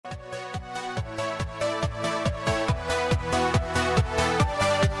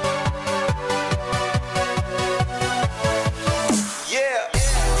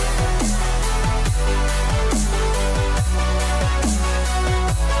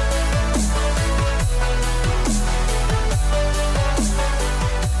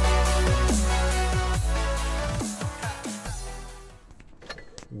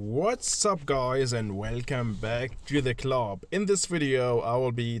What's up guys, and welcome back to the club. In this video I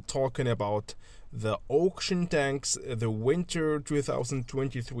will be talking about the auction tanks, the winter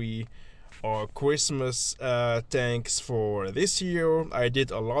 2023 or Christmas tanks for this year. I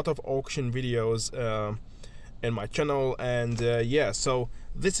did a lot of auction videos in my channel, and yeah, so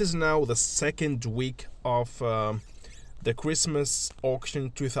this is now the second week of the Christmas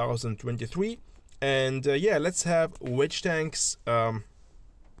auction 2023, and yeah, let's have which tanks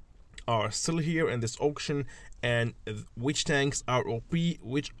are still here in this auction and which tanks are OP,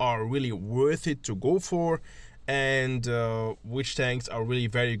 which are really worth it to go for, and which tanks are really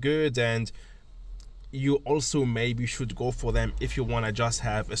very good, and you also maybe should go for them if you want to just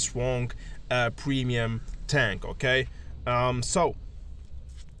have a strong premium tank. Okay, so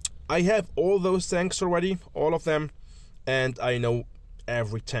I have all those tanks already, all of them, and I know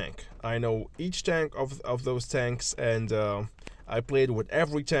every tank. I know each tank of those tanks, and I played with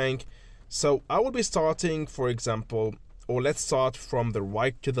every tank. So I will be starting, for example, or let's start from the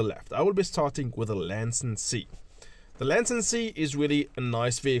right to the left. I will be starting with the Lancen C. The Lancen C is really a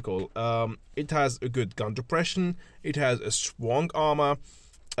nice vehicle. It has a good gun depression, it has a strong armor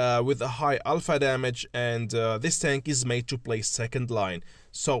with a high alpha damage, and this tank is made to play second line.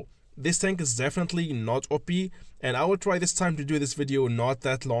 So this tank is definitely not OP, and I will try this time to do this video not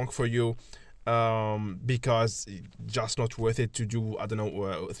that long for you, because it's just not worth it to do, I don't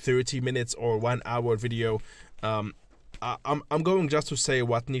know, 30 minutes or 1 hour video. I'm going just to say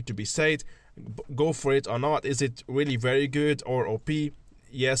what need to be said. Go for it or not. Is it really very good or OP?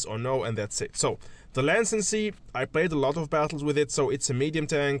 Yes or no, and that's it. So the Lancen C, I played a lot of battles with it, so it's a medium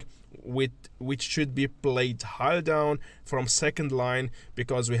tank which should be played hull down from second line,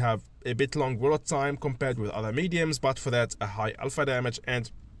 because we have a bit long reload time compared with other mediums, but for that a high alpha damage,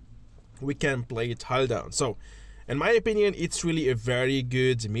 and we can play it hull down. So in my opinion, it's really a very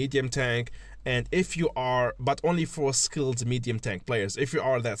good medium tank, and if you are, but only for skilled medium tank players, if you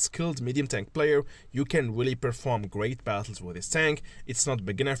are that skilled medium tank player, you can really perform great battles with this tank. It's not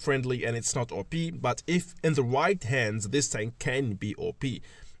beginner friendly and it's not OP, but if in the right hands, this tank can be OP,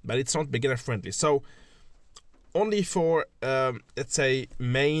 but it's not beginner friendly. So only for let's say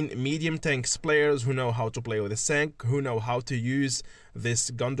main medium tanks players who know how to play with this tank, who know how to use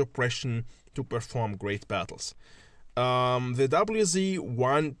this gun depression to perform great battles. The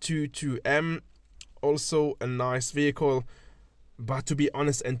WZ122M, also a nice vehicle, but to be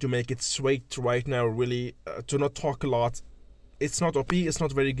honest and to make it straight right now, really to not talk a lot, it's not OP, it's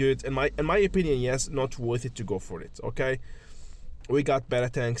not very good in my opinion. Yes, not worth it to go for it. Okay, we got better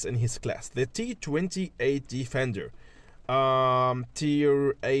tanks in his class. The T-28 Defender,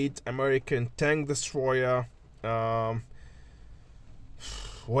 tier 8 American tank destroyer.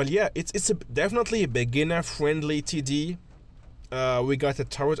 Well, yeah, it's definitely a beginner friendly TD. We got a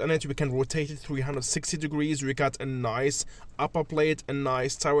turret on it, we can rotate it 360 degrees. We got a nice upper plate, a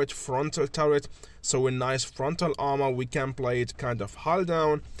nice turret, frontal turret, so a nice frontal armor. We can play it kind of hull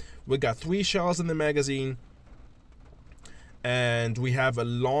down. We got 3 shells in the magazine, and we have a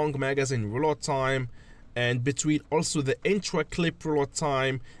long magazine reload time, and between also the intra clip reload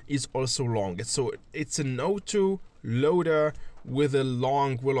time is also long. So it's an O2 loader with a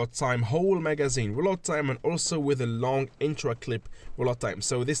long reload time, whole magazine reload time, and also with a long intra clip reload time.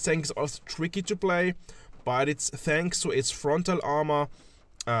 So this tank is also tricky to play, but it's thanks to its frontal armor,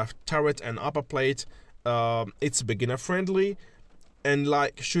 turret and upper plate, it's beginner friendly, and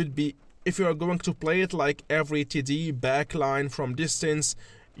like should be, if you are going to play it like every TD backline from distance,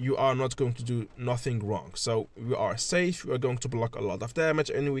 you are not going to do nothing wrong. So we are safe, we are going to block a lot of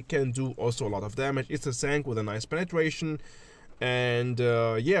damage, and we can do also a lot of damage. It's a tank with a nice penetration, and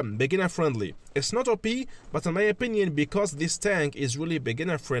yeah, beginner friendly. It's not OP, but in my opinion, because this tank is really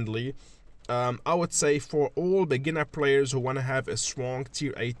beginner friendly, I would say for all beginner players who want to have a strong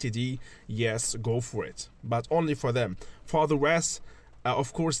tier 8 TD, yes, go for it, but only for them. For the rest,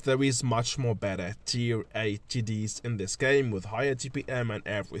 of course, there is much more better tier 8 TDs in this game with higher TPM and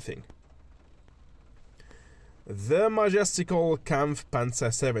everything. The majestical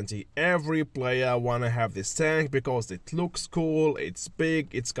Kampfpanzer 70. Every player wanna have this tank because it looks cool, it's big,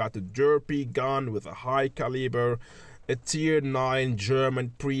 it's got a derpy gun with a high caliber, a tier 9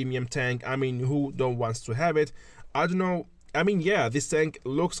 German premium tank. I mean, who don't wants to have it? I don't know. I mean, yeah, this tank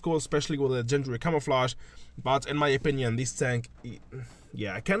looks cool, especially with the legendary camouflage, but in my opinion, this tank,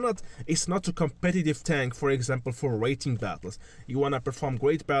 yeah, it's not a competitive tank, for example, for rating battles. You want to perform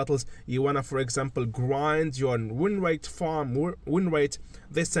great battles, you want to, for example, grind your win rate, farm win rate.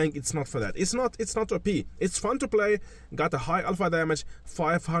 This tank, it's not for that. It's not OP. It's fun to play, got a high alpha damage,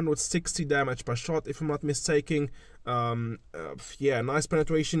 560 damage per shot, if I'm not mistaken. Yeah, nice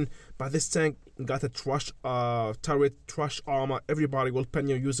penetration, but this tank got a trash turret, trash armor. Everybody will pen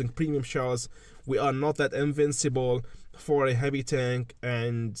you using premium shells. We are not that invincible for a heavy tank,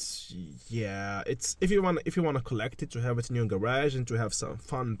 and yeah, it's if you want to collect it to have it in your garage and to have some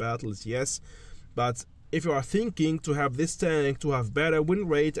fun battles, yes. But if you are thinking to have this tank to have better win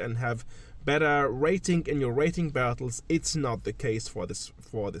rate and have better rating in your rating battles, it's not the case for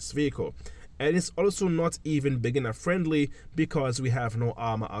this vehicle. And it's also not even beginner friendly because we have no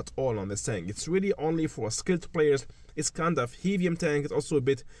armor at all on this tank. It's really only for skilled players. It's kind of heavium tank. It's also a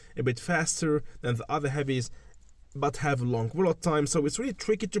bit faster than the other heavies, but have long bullet time. So it's really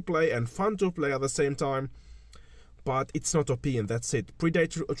tricky to play and fun to play at the same time. But it's not OP, and that's it.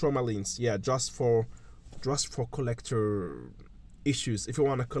 Predator Ultramarines, yeah, just for collector issues. If you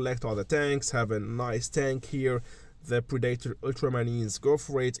want to collect all the tanks, have a nice tank here, the Predator Ultramarines, go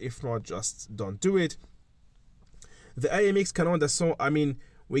for it. If not, just don't do it. The AMX cannon, so I mean,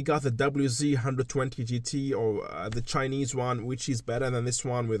 we got the WZ120 GT, or the Chinese one, which is better than this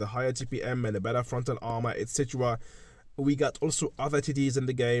one with a higher TPM and a better frontal armor, etc. We got also other TDs in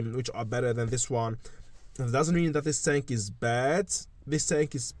the game which are better than this one. That doesn't mean that this tank is bad. This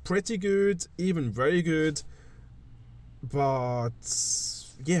tank is pretty good, even very good. But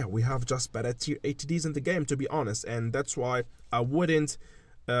yeah, we have just better tier 8 TDs in the game, to be honest, and that's why I wouldn't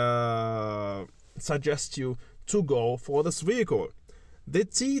suggest you to go for this vehicle. The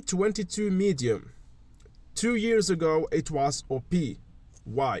T22 medium, 2 years ago it was OP.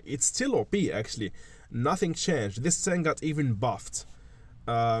 Why? It's still OP actually. Nothing changed. This tank got even buffed.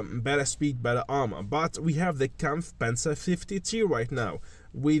 Better speed, better armor. But we have the Kampfpanzer 50T right now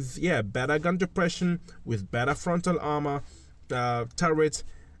with, yeah, better gun depression, with better frontal armor, turret,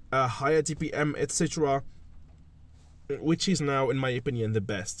 higher DPM, etc., which is now, in my opinion, the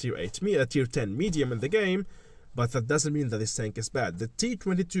best tier 10 medium in the game. But that doesn't mean that this tank is bad. The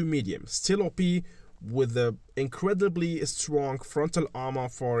T22 medium, still OP, with the incredibly strong frontal armor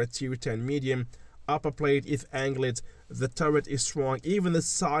for a tier 10 medium. Upper plate is angled, the turret is strong, even the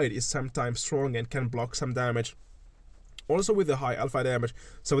side is sometimes strong and can block some damage. Also with the high alpha damage.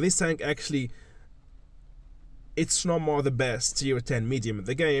 So this tank actually, it's no more the best tier 10 medium in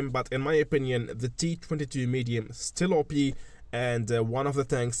the game, but in my opinion, the T22 medium still OP, and one of the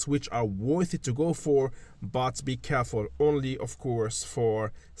tanks which are worth it to go for, but be careful, only of course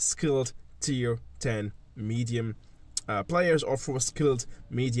for skilled tier 10 medium players, or for skilled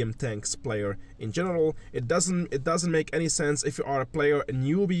medium tanks player in general. It doesn't make any sense if you are a player, a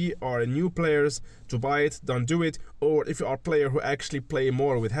newbie or a new players, to buy it. Don't do it. Or if you are a player who actually play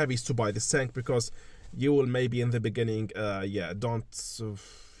more with heavies, to buy this tank, because you will maybe in the beginning don't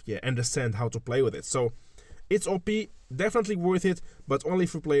understand how to play with it. So it's OP, definitely worth it, but only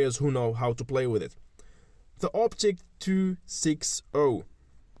for players who know how to play with it. The Optic 260.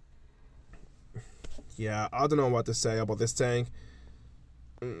 Yeah, I don't know what to say about this tank.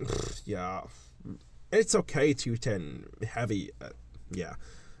 Yeah, it's okay, tier 10 heavy. Yeah,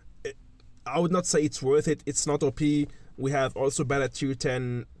 I would not say it's worth it. It's not OP. We have also better tier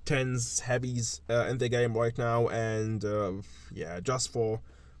 10s heavies in the game right now, and yeah, just for,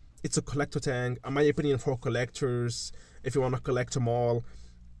 it's a collector tank. In my opinion, for collectors, if you want to collect them all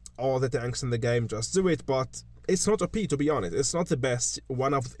the tanks in the game, just do it. But it's not OP, to be honest. It's not the best.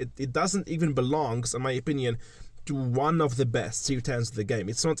 It doesn't even belongs, in my opinion, to one of the best tier 10s of the game.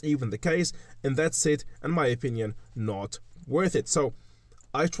 It's not even the case, and that's it, in my opinion, not worth it. So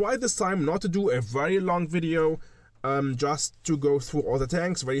I tried this time not to do a very long video, just to go through all the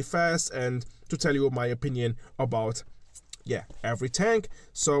tanks very fast and to tell you my opinion about, yeah, every tank.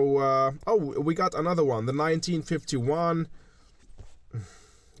 So oh, we got another one, the 1951.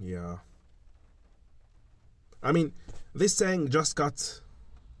 Yeah, I mean, this tank just got,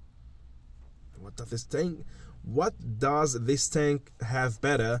 what does this tank have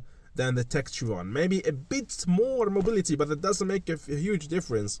better than the texture one? Maybe a bit more mobility, but it doesn't make a huge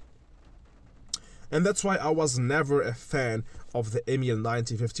difference. And that's why I was never a fan of the Emil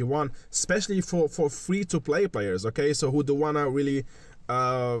 1951, especially for free-to-play players, okay? So who don't wanna really,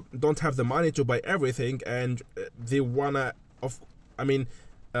 don't have the money to buy everything, and they wanna,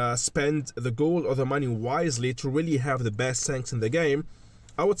 spend the gold or the money wisely to really have the best tanks in the game.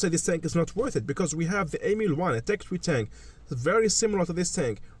 I would say this tank is not worth it, because we have the Emil 1, a tech 3 tank, very similar to this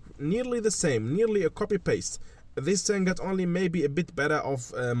tank, nearly the same, nearly a copy-paste, this tank got only maybe a bit better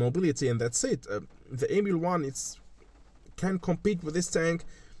of mobility, and that's it. The Emil 1 can compete with this tank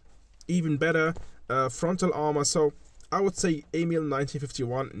even better. Frontal armor, so I would say Emil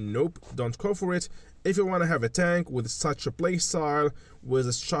 1951, nope, don't go for it. If you want to have a tank with such a playstyle,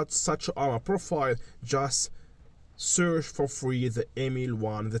 with such an armor profile, just search for free the Emil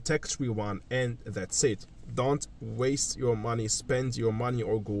 1, the Tech 3 one, and that's it. Don't waste your money, spend your money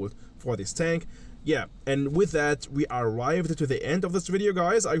or gold for this tank. Yeah, and with that, we arrived to the end of this video,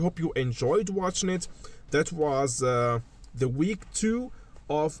 guys. I hope you enjoyed watching it. That was the week 2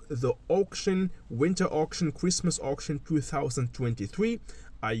 of the auction, winter auction, Christmas auction 2023.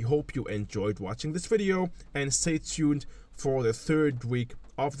 I hope you enjoyed watching this video, and stay tuned for the 3rd week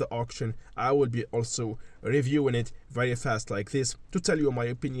of the auction. I will be also reviewing it very fast like this to tell you my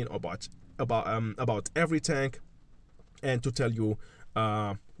opinion about every tank, and to tell you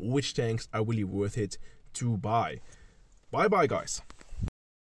which tanks are really worth it to buy. Bye bye, guys.